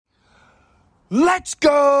Let's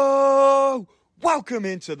go! Welcome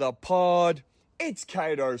into the pod. It's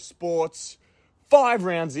Cato Sports. 5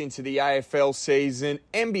 rounds into the AFL season.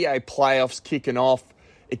 NBA playoffs kicking off.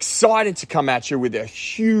 Excited to come at you with a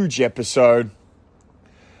huge episode.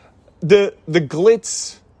 The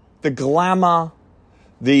glitz, the glamour,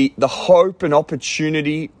 the hope and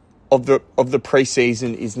opportunity of the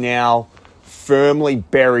preseason is now firmly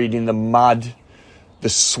buried in the mud, the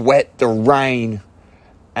sweat, the rain,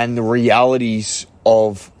 and the realities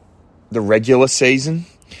of the regular season.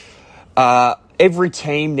 Every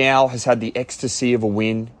team now has had the ecstasy of a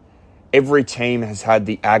win. Every team has had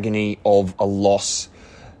the agony of a loss.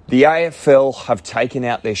 The AFL have taken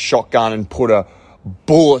out their shotgun and put a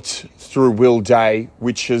bullet through Will Day,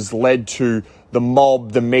 which has led to the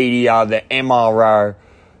mob, the media, the MRO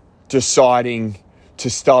deciding to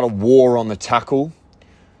start a war on the tackle.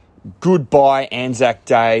 Goodbye Anzac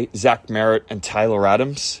Day, Zach Merritt and Taylor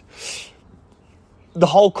Adams. The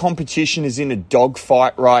whole competition is in a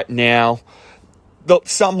dogfight right now.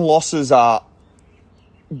 Some losses are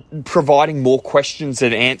providing more questions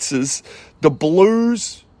than answers. The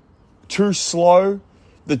Blues, too slow.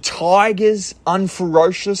 The Tigers,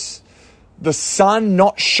 unferocious. The sun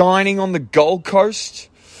not shining on the Gold Coast.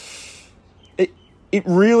 It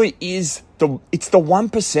really is it's the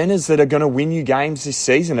 1%ers that are going to win you games this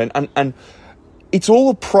season. And it's all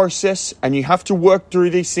a process, and you have to work through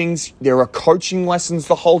these things. There are coaching lessons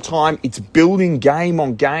the whole time. It's building game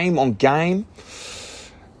on game on game.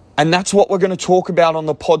 And that's what we're going to talk about on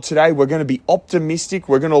the pod today. We're going to be optimistic.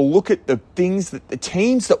 We're going to look at the things that the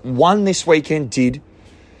teams that won this weekend did,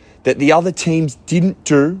 that the other teams didn't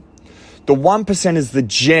do. The 1%ers, the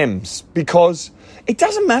gems, because it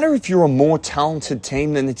doesn't matter if you're a more talented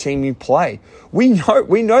team than the team you play. We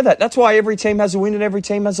know that. That's why every team has a win and every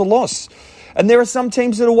team has a loss. And there are some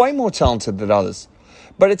teams that are way more talented than others.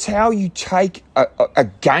 But it's how you take a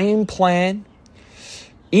game plan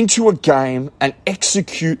into a game and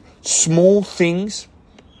execute small things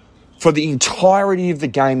for the entirety of the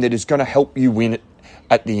game that is going to help you win it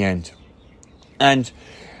at the end. And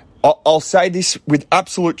I'll say this with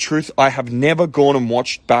absolute truth. I have never gone and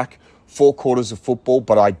watched back 4 quarters of football,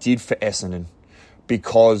 but I did for Essendon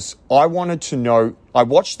because I wanted to know. I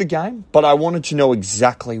watched the game, but I wanted to know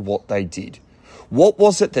exactly what they did. What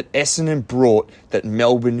was it that Essendon brought that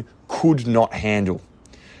Melbourne could not handle?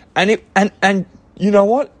 And you know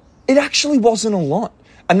what? It actually wasn't a lot.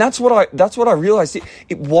 And that's what I realized.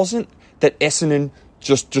 It wasn't that Essendon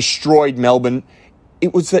just destroyed Melbourne.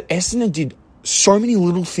 It was that Essendon did so many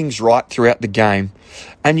little things right throughout the game.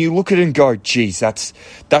 And you look at it and go, geez, that's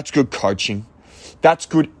good coaching. That's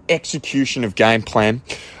good execution of game plan.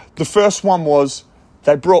 The first one was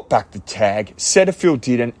they brought back the tag. Setterfield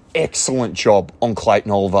did an excellent job on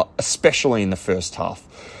Clayton Oliver, especially in the first half.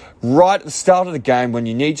 Right at the start of the game, when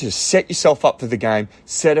you need to set yourself up for the game,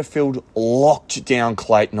 Setterfield locked down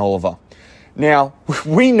Clayton Oliver. Now,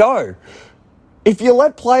 we know if you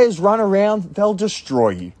let players run around, they'll destroy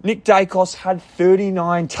you. Nick Dacos had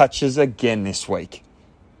 39 touches again this week.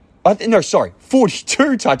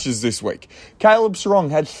 42 touches this week. Caleb Sarong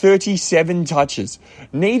had 37 touches.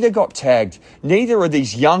 Neither got tagged. Neither are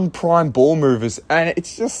these young prime ball movers. And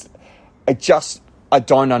I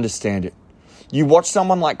don't understand it. You watch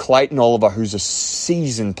someone like Clayton Oliver, who's a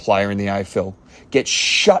seasoned player in the AFL, get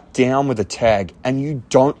shut down with a tag, and you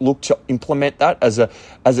don't look to implement that as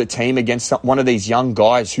a team against one of these young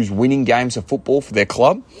guys who's winning games of football for their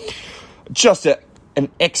club. Just an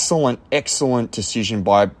excellent decision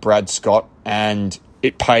by Brad Scott, and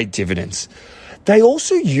it paid dividends. They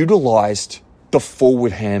also utilised the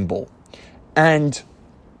forward handball, and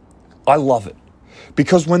I love it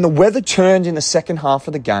because when the weather turned in the second half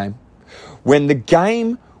of the game, when the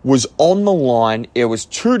game was on the line, it was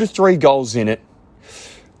 2 to 3 goals in it,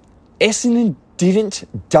 Essendon didn't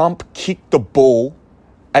kick the ball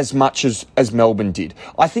as much as Melbourne did.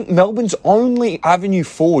 I think Melbourne's only avenue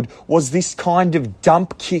forward was this kind of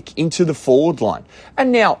dump kick into the forward line.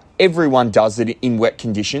 And now everyone does it in wet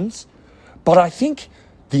conditions. But I think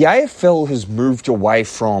the AFL has moved away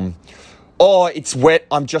from, it's wet,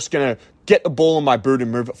 I'm just going to get the ball in my boot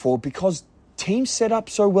and move it forward, because teams set up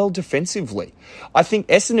so well defensively. I think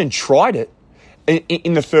Essendon tried it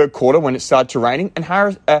in the third quarter when it started to raining, and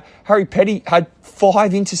Harry Petty had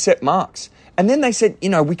 5 intercept marks. And then they said,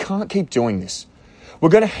 we can't keep doing this. We're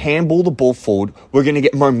going to handball the ball forward. We're going to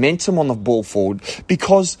get momentum on the ball forward,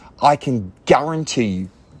 because I can guarantee you,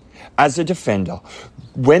 as a defender,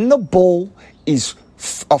 when the ball is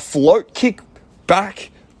a float kick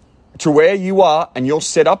back to where you are and you're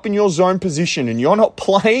set up in your zone position and you're not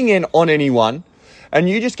playing in on anyone and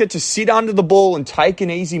you just get to sit under the ball and take an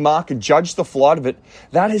easy mark and judge the flight of it,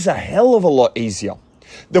 that is a hell of a lot easier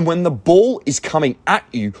than when the ball is coming at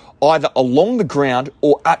you either along the ground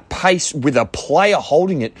or at pace with a player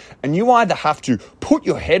holding it, and you either have to put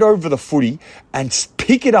your head over the footy and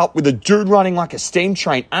pick it up with a dude running like a steam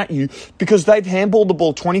train at you because they've handballed the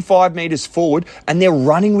ball 25 metres forward and they're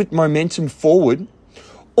running with momentum forward,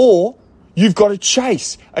 or you've got to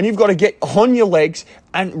chase and you've got to get on your legs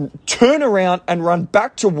and turn around and run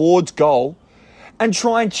back towards goal and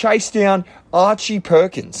try and chase down Archie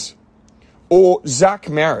Perkins or Zach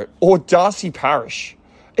Merritt or Darcy Parish.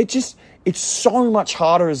 It's so much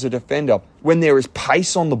harder as a defender when there is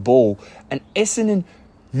pace on the ball. And Essendon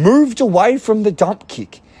moved away from the dump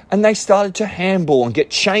kick and they started to handball and get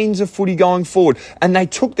chains of footy going forward, and they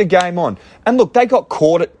took the game on. And look, they got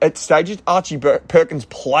caught at stages. Archie Perkins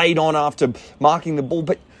played on after marking the ball,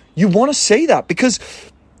 but you want to see that because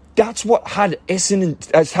that's what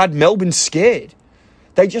had Melbourne scared.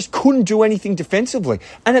 They just couldn't do anything defensively.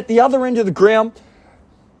 And at the other end of the ground,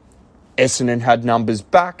 Essendon had numbers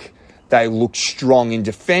back. They looked strong in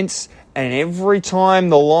defence. And every time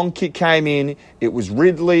the long kick came in, it was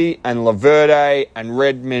Ridley and Laverde and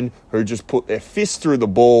Redmond who just put their fist through the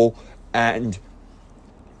ball and,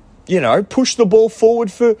 pushed the ball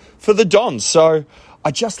forward for the Dons. So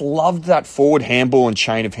I just loved that forward handball and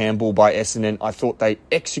chain of handball by Essendon. I thought they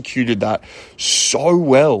executed that so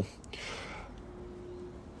well.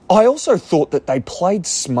 I also thought that they played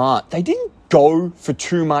smart. They didn't go for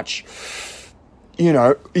too much,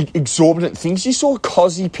 exorbitant things. You saw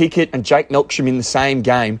Cozzy Pickett and Jake Melksham in the same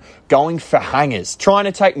game going for hangers, trying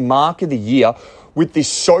to take mark of the year with this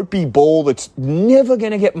soapy ball that's never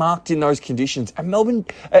going to get marked in those conditions. And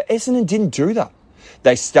Essendon didn't do that.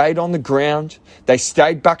 They stayed on the ground. They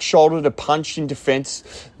stayed back shoulder to punch in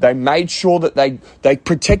defence. They made sure that they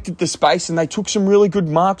protected the space and they took some really good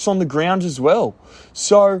marks on the ground as well.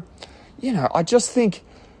 So, I just think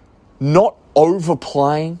not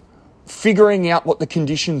overplaying, figuring out what the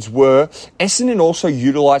conditions were. Essendon also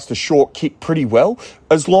utilised the short kick pretty well.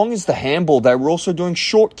 As long as the handball, they were also doing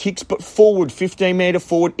short kicks, but forward, 15-metre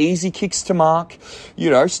forward, easy kicks to mark.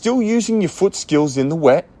 Still using your foot skills in the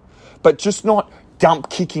wet, but just not dump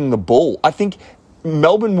kicking the ball. I think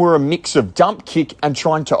Melbourne were a mix of dump kick and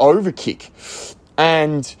trying to overkick.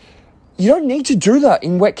 And you don't need to do that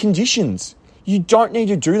in wet conditions. You don't need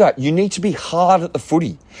to do that. You need to be hard at the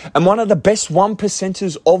footy. And one of the best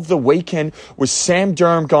 1%ers of the weekend was Sam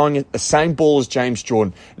Durham going at the same ball as James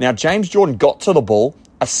Jordan. Now, James Jordan got to the ball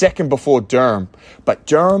a second before Durham, but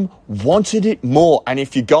Durham wanted it more. And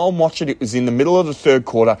if you go and watch it, it was in the middle of the third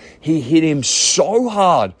quarter. He hit him so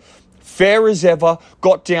hard. Fair as ever,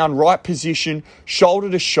 got down right position,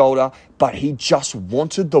 shoulder to shoulder, but he just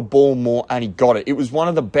wanted the ball more and he got it. It was one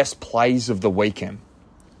of the best plays of the weekend.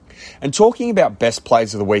 And talking about best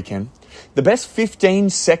plays of the weekend, the best 15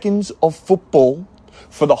 seconds of football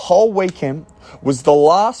for the whole weekend was the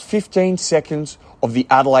last 15 seconds of the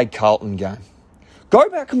Adelaide Carlton game. Go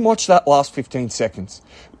back and watch that last 15 seconds.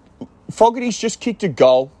 Fogarty's just kicked a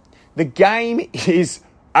goal. The game is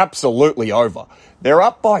absolutely over. They're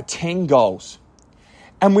up by 10 goals.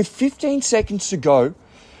 And with 15 seconds to go,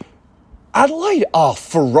 Adelaide are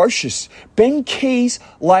ferocious. Ben Keys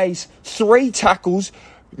lays 3 tackles.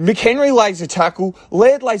 McHenry lays a tackle.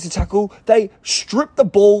 Laird lays a tackle. They strip the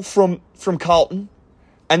ball from Carlton.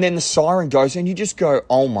 And then the siren goes and you just go,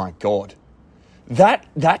 oh my God.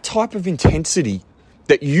 That type of intensity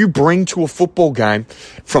that you bring to a football game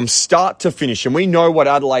from start to finish. And we know what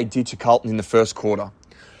Adelaide did to Carlton in the first quarter.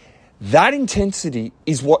 That intensity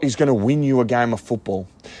is what is going to win you a game of football.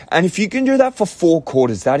 And if you can do that for 4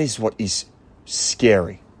 quarters, that is what is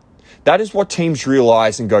scary. That is what teams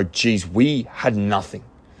realise and go, geez, we had nothing.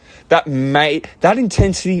 That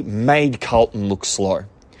intensity made Carlton look slow.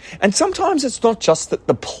 And sometimes it's not just that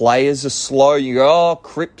the players are slow. You go,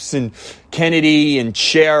 Cripps and Kennedy and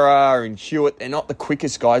Shearer and Hewitt, they're not the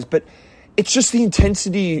quickest guys, but it's just the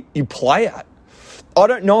intensity you play at. I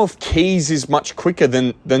don't know if Keys is much quicker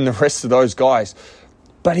than the rest of those guys,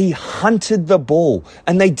 but he hunted the ball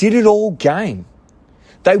and they did it all game.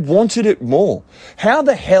 They wanted it more. How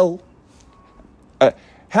the hell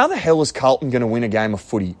is Carlton going to win a game of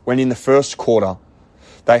footy when in the first quarter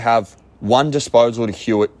they have 1 disposal to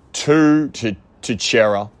Hewitt, 2 to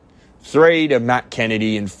Shearer, 3 to Matt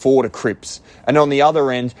Kennedy and 4 to Cripps. And on the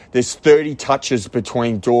other end, there's 30 touches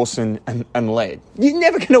between Dawson and Laird. You're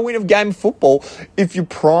never going to win a game of football if your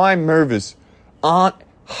prime movers aren't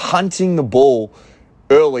hunting the ball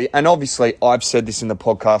early. And obviously, I've said this in the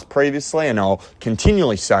podcast previously, and I'll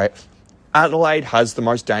continually say it, Adelaide has the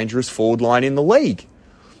most dangerous forward line in the league.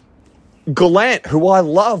 Gallant, who I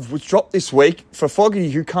love, was dropped this week for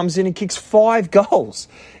Fogarty, who comes in and kicks 5 goals.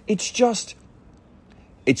 It's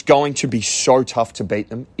going to be so tough to beat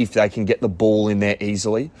them if they can get the ball in there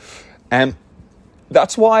easily. And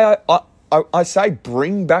that's why I say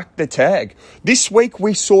bring back the tag. This week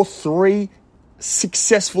we saw 3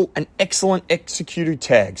 successful and excellent executed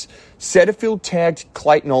tags. Setterfield tagged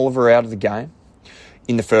Clayton Oliver out of the game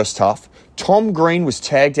in the first half. Tom Green was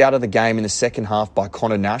tagged out of the game in the second half by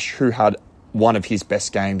Connor Nash, who had one of his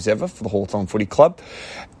best games ever for the Hawthorn Footy Club.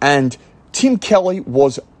 And Tim Kelly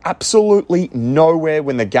was absolutely nowhere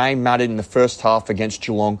when the game mattered in the first half against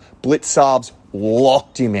Geelong. Blitzarves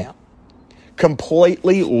locked him out.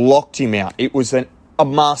 Completely locked him out. It was a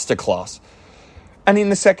masterclass. And in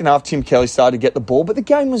the second half, Tim Kelly started to get the ball, but the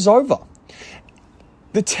game was over.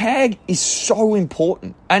 The tag is so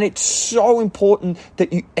important, and it's so important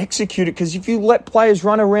that you execute it, because if you let players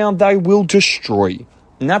run around, they will destroy you.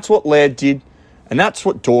 And that's what Laird did, and that's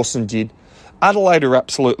what Dawson did. Adelaide are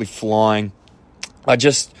absolutely flying. I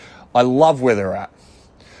love where they're at.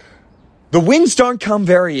 The wins don't come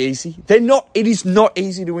very easy. It is not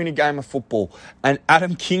easy to win a game of football. And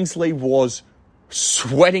Adam Kingsley was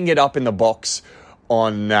sweating it up in the box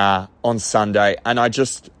on Sunday, and I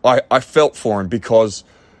felt for him, because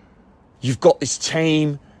you've got this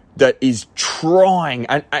team that is trying,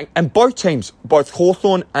 and both teams, both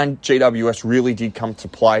Hawthorn and GWS, really did come to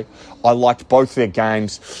play. I liked both their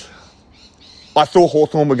games. I thought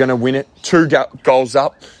Hawthorn were going to win it, 2 goals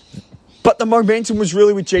up, but the momentum was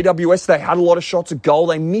really with GWS. They had a lot of shots at goal.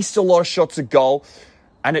 They missed a lot of shots at goal,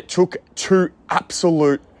 and it took 2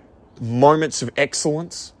 absolute moments of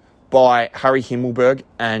excellence by Harry Himmelberg,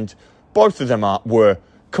 and both of them were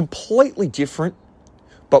completely different.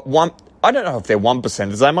 But I don't know if they're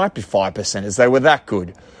 1%ers, they might be 5%ers. They were that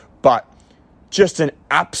good. But just an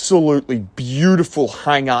absolutely beautiful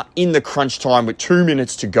hanger in the crunch time with 2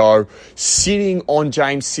 minutes to go, sitting on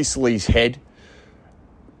James Sicily's head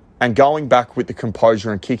and going back with the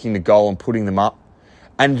composure and kicking the goal and putting them up.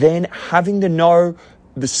 And then having to know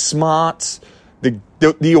the smarts,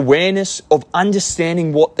 the awareness of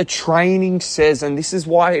understanding what the training says, and this is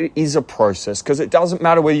why it is a process, because it doesn't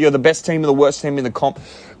matter whether you're the best team or the worst team in the comp.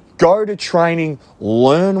 Go to training,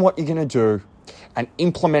 learn what you're going to do, and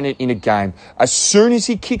implement it in a game. As soon as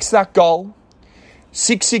he kicks that goal,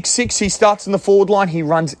 6-6-6, he starts in the forward line, he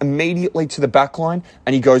runs immediately to the back line,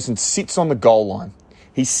 and he goes and sits on the goal line.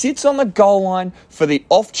 He sits on the goal line for the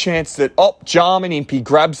off chance that, Jarman Impey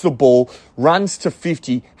grabs the ball, runs to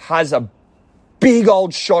 50, has a big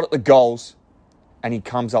old shot at the goals, and he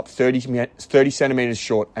comes up 30 centimetres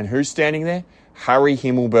short. And who's standing there? Harry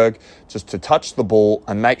Himmelberg, just to touch the ball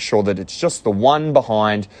and make sure that it's just the one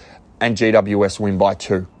behind, and GWS win by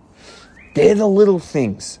 2. They're the little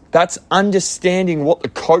things. That's understanding what the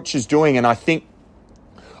coach is doing. And I think,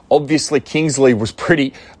 obviously, Kingsley was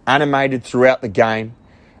pretty animated throughout the game,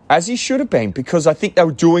 as he should have been, because I think they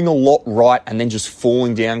were doing a lot right and then just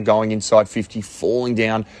falling down, going inside 50, falling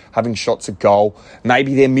down, having shots at goal.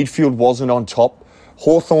 Maybe their midfield wasn't on top.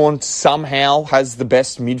 Hawthorn somehow has the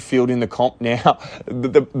best midfield in the comp now.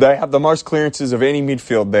 They have the most clearances of any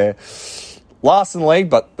midfield there. Last in the league,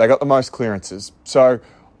 but they got the most clearances. So,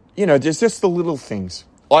 there's just the little things.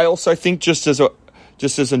 I also think, just as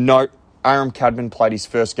a note, Aram Cadman played his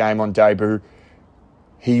first game on debut.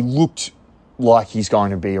 He looked like he's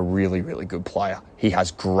going to be a really, really good player. He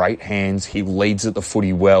has great hands. He leads at the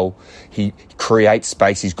footy well. He creates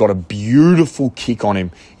space. He's got a beautiful kick on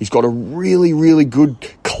him. He's got a really, really good,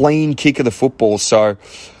 clean kick of the football. So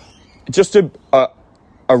just a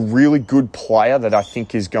really good player that I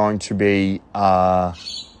think is going to be on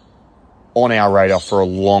our radar for a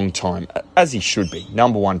long time, as he should be.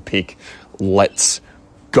 Number 1 pick. Let's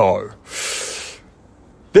go.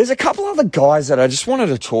 There's a couple other guys that I just wanted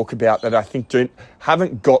to talk about that I think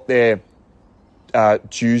haven't got their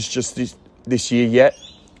dues just this year yet,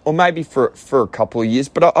 or maybe for a couple of years.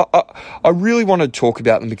 But I really want to talk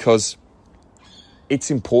about them because it's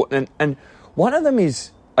important. And one of them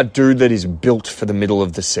is a dude that is built for the middle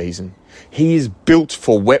of the season. He is built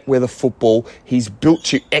for wet weather football. He's built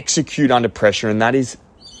to execute under pressure, and that is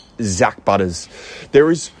Zach Butters. There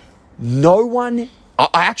is no one...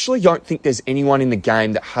 I actually don't think there's anyone in the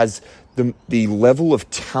game that has the level of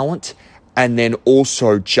talent and then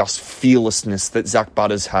also just fearlessness that Zach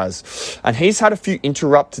Butters has. And he's had a few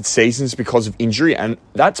interrupted seasons because of injury, and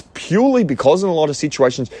that's purely because in a lot of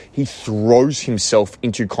situations he throws himself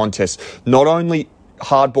into contests. Not only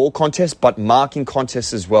hardball contests, but marking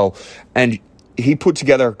contests as well. And he put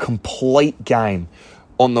together a complete game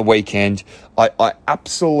on the weekend. I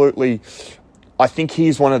absolutely... I think he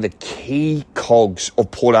is one of the key cogs of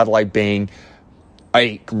Port Adelaide being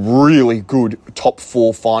a really good top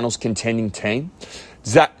 4 finals contending team.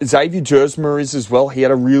 Xavier Dersmer is as well. He had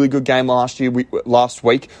a really good game last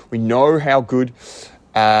week. We know how good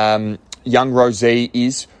young Rosé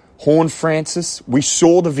is. Horne-Francis, we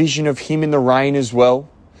saw the vision of him in the rain as well.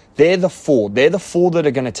 They're the 4. They're the 4 that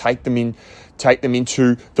are going to take them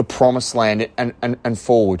into the promised land and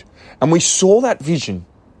forward. And we saw that vision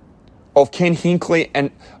of Ken Hinkley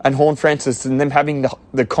and Horne-Francis and them having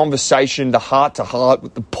the conversation, the heart-to-heart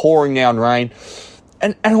with the pouring down rain.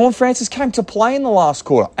 And Horne-Francis came to play in the last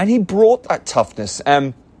quarter, and he brought that toughness.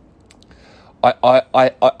 I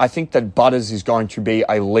think that Butters is going to be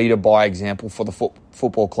a leader by example for the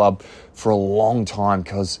football club for a long time,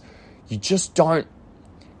 because you just don't...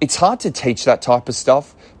 It's hard to teach that type of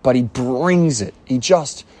stuff, but he brings it. He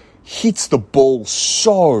just hits the ball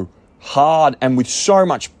so hard and with so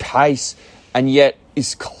much pace, and yet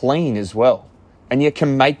is clean as well, and yet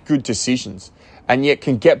can make good decisions, and yet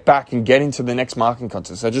can get back and get into the next marking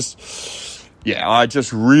contest. I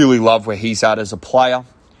just really love where he's at as a player.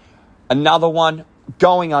 Another one,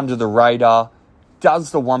 going under the radar, does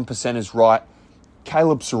the 1%ers right,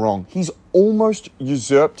 Caleb Sarong. He's almost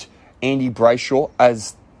usurped Andy Brayshaw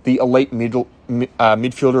as the elite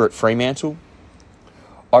midfielder at Fremantle.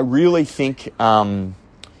 I really think,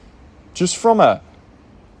 just from a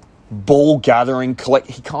ball gathering,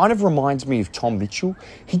 he kind of reminds me of Tom Mitchell.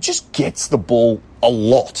 He just gets the ball a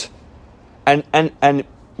lot. And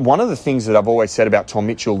one of the things that I've always said about Tom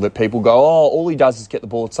Mitchell, that people go, oh, all he does is get the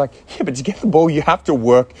ball. It's like, yeah, but to get the ball, you have to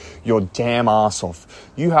work your damn ass off.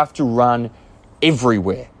 You have to run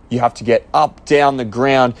everywhere. You have to get up, down the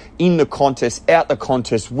ground, in the contest, out the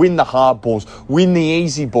contest, win the hard balls, win the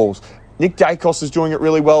easy balls. Nick Dacos is doing it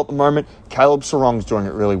really well at the moment. Caleb Sarong's doing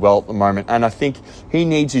it really well at the moment. And I think he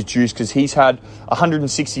needs his juice, because he's had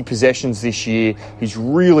 160 possessions this year. He's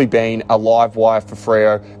really been a live wire for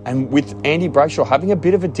Freo. And with Andy Brayshaw having a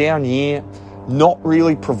bit of a down year, not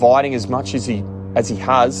really providing as much as he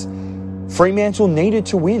has, Fremantle needed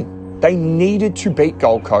to win. They needed to beat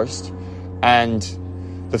Gold Coast. And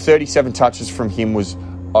the 37 touches from him was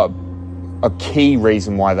a key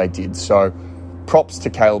reason why they did. So props to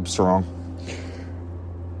Caleb Sarong.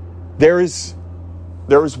 There is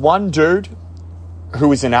one dude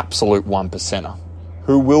who is an absolute 1%er,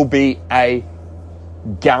 who will be a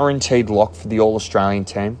guaranteed lock for the All-Australian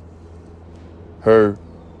team, who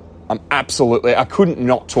I couldn't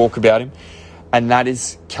not talk about him, and that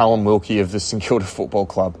is Callum Wilkie of the St Kilda Football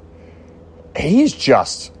Club. He is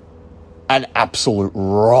just an absolute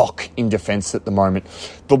rock in defence at the moment.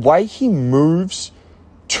 The way he moves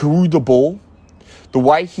to the ball, the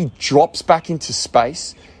way he drops back into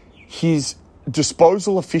space, his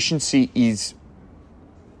disposal efficiency is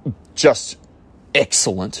just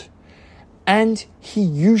excellent. And he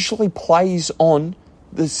usually plays on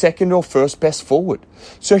the second or first best forward.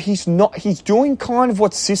 So he's doing kind of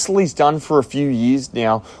what Sicily's done for a few years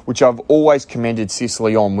now, which I've always commended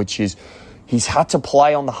Sicily on, which is he's had to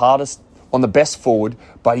play on the best forward,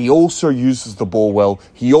 but he also uses the ball well.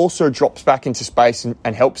 He also drops back into space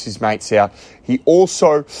and helps his mates out. He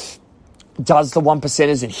also does the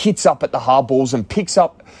 1%ers and hits up at the hard balls and picks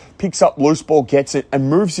up loose ball, gets it, and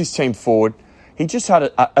moves his team forward. He just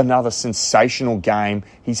had another sensational game.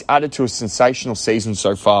 He's added to a sensational season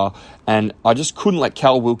so far, and I just couldn't let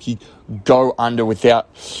Cal Wilkie go under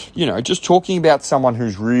without, just talking about someone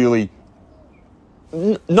who's really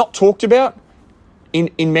not talked about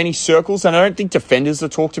in many circles, and I don't think defenders are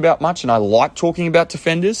talked about much, and I like talking about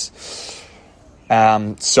defenders.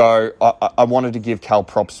 So I wanted to give Cal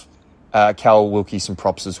Wilkie some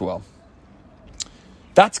props as well.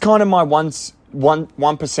 That's kind of my one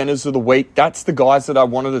percenters of the week. That's the guys that I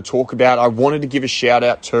wanted to talk about. I wanted to give a shout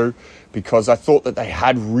out to, because I thought that they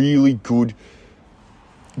had really good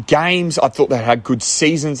games. I thought they had good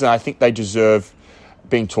seasons, and I think they deserve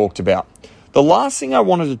being talked about. The last thing I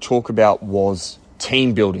wanted to talk about was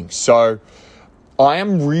team building. So I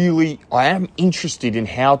am interested in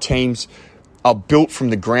how teams are built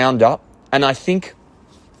from the ground up. And I think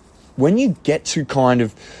when you get to kind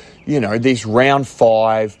of, these round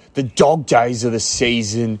 5, the dog days of the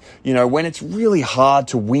season, when it's really hard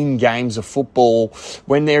to win games of football,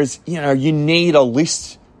 when there's, you need a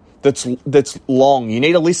list that's long. You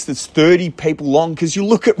need a list that's 30 people long, because you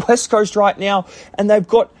look at West Coast right now and they've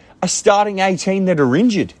got a starting 18 that are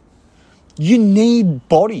injured. You need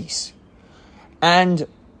bodies. And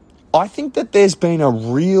I think that there's been a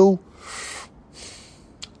real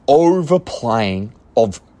overplaying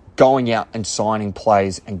of going out and signing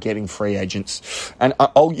players and getting free agents. And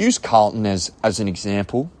I'll use Carlton as an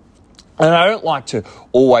example. And I don't like to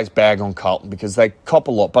always bag on Carlton because they cop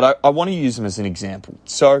a lot, but I want to use them as an example.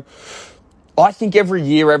 So I think every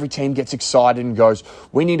year, every team gets excited and goes,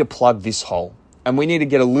 we need to plug this hole and we need to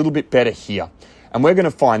get a little bit better here. And we're going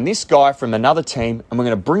to find this guy from another team and we're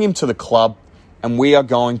going to bring him to the club and we are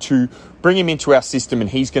going to bring him into our system and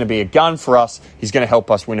he's going to be a gun for us. He's going to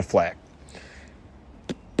help us win a flag.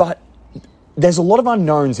 But there's a lot of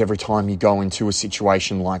unknowns every time you go into a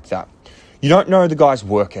situation like that. You don't know the guy's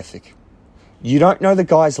work ethic. You don't know the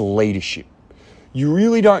guy's leadership. You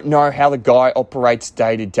really don't know how the guy operates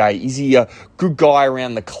day to day. Is he a good guy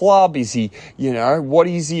around the club? Is he, what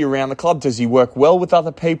is he around the club? Does he work well with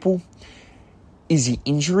other people? Is he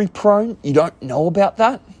injury prone? You don't know about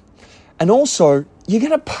that. And also, you're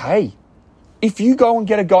going to pay. If you go and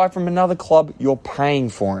get a guy from another club, you're paying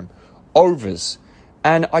for him. Overs.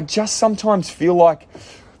 And I just sometimes feel like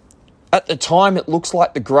at the time it looks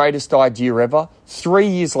like the greatest idea ever. 3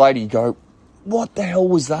 years later, you go, what the hell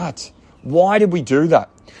was that? Why did we do that?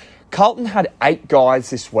 Carlton had 8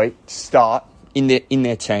 guys this week start in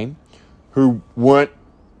their team who weren't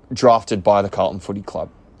drafted by the Carlton Footy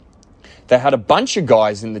Club. They had a bunch of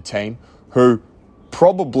guys in the team who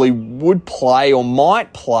probably would play or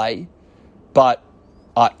might play, but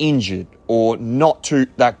are injured or not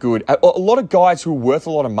that good. A lot of guys who are worth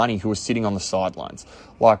a lot of money who are sitting on the sidelines,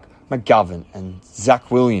 like McGovern and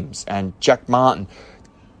Zach Williams and Jack Martin.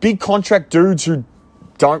 Big contract dudes who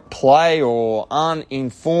don't play or aren't in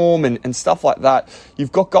form and stuff like that.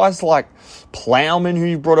 You've got guys like Plowman who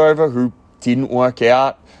you brought over who didn't work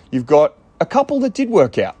out. You've got a couple that did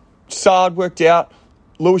work out. Sard worked out.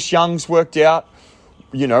 Lewis Young's worked out.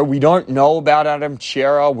 We don't know about Adam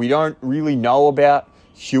Chera. We don't really know about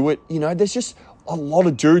Hewitt. There's just a lot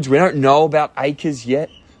of dudes. We don't know about Akers yet.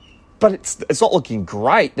 But it's not looking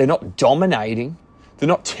great. They're not dominating. They're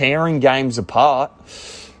not tearing games apart.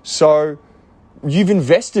 So you've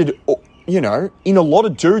invested, in a lot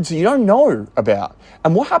of dudes that you don't know about.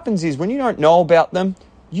 And what happens is when you don't know about them,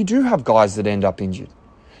 you do have guys that end up injured.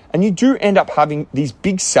 And you do end up having these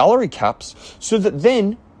big salary caps so that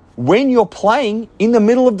then when you're playing in the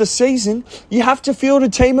middle of the season, you have to field a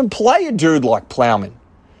team and play a dude like Plowman.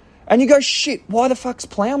 And you go, shit, why the fuck's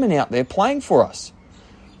Plowman out there playing for us?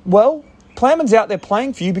 Well, Plowman's out there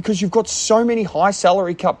playing for you because you've got so many high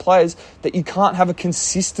salary cap players that you can't have a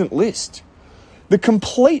consistent list. The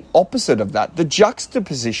complete opposite of that, the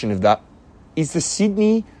juxtaposition of that, is the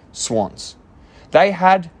Sydney Swans. They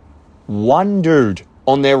had one dude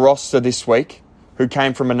on their roster this week who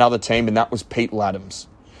came from another team, and that was Pete Laddams.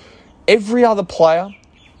 Every other player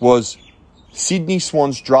was Sydney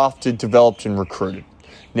Swans drafted, developed and recruited.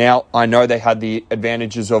 Now, I know they had the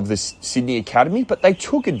advantages of the Sydney Academy, but they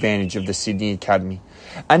took advantage of the Sydney Academy.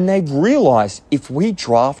 And they've realised if we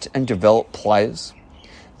draft and develop players,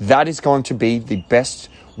 that is going to be the best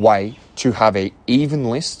way to have an even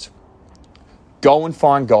list. Go and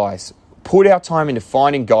find guys. Put our time into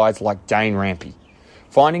finding guys like Dane Rampy.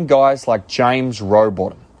 Finding guys like James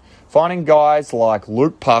Rowbottom. Finding guys like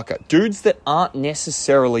Luke Parker. Dudes that aren't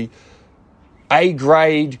necessarily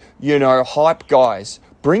A-grade, hype guys.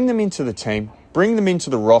 Bring them into the team. Bring them into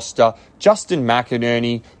the roster. Justin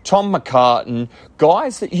McInerney, Tom McCartan.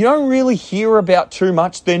 Guys that you don't really hear about too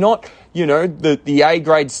much. They're not, the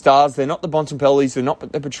A-grade stars. They're not the Bontempellis. They're not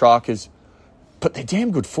the Petrarcas. But they're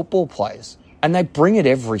damn good football players. And they bring it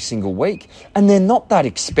every single week. And they're not that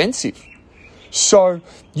expensive. So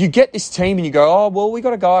you get this team and you go, oh, well, we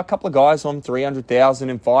got a couple of guys on 300,000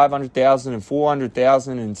 and 500,000 and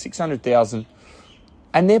 400,000 and 600,000.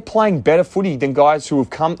 And they're playing better footy than guys who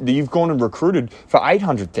that you've gone and recruited for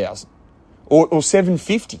 800,000 or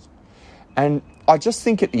 750. And I just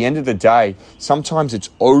think at the end of the day, sometimes it's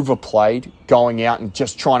overplayed going out and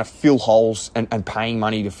just trying to fill holes and paying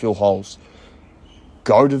money to fill holes.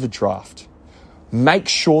 Go to the draft. Make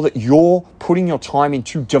sure that you're putting your time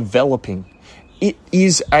into developing. It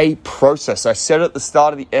is a process. I said at the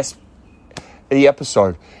start of the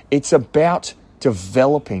episode, it's about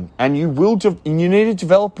developing, and you need to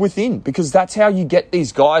develop within, because that's how you get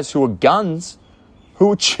these guys who are guns,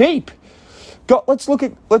 who are cheap. Let's look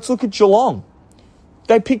at Geelong.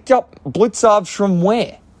 They picked up Blitzarves from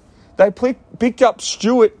where? They picked up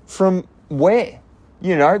Stewart from where?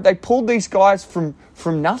 They pulled these guys from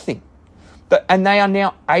nothing. And they are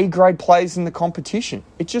now A-grade players in the competition.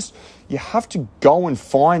 You have to go and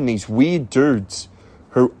find these weird dudes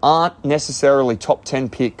who aren't necessarily top 10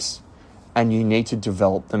 picks, and you need to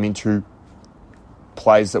develop them into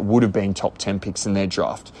players that would have been top 10 picks in their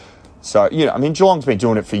draft. So, Geelong's been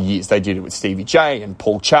doing it for years. They did it with Stevie J and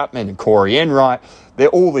Paul Chapman and Corey Enright.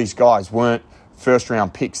 All these guys weren't first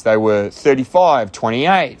round picks. They were 35,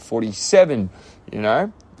 28, 47,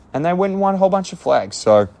 and they went and won a whole bunch of flags.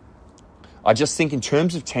 So I just think in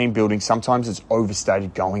terms of team building, sometimes it's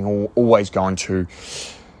overstated always going to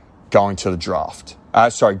the draft.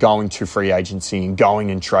 Going to free agency and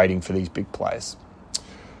going and trading for these big players.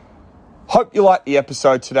 Hope you liked the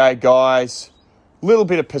episode today, guys. Little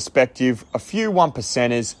bit of perspective, a few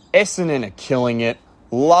 1%ers. Essendon are killing it.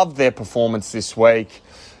 Love their performance this week.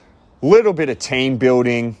 Little bit of team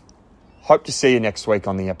building. Hope to see you next week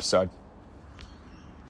on the episode.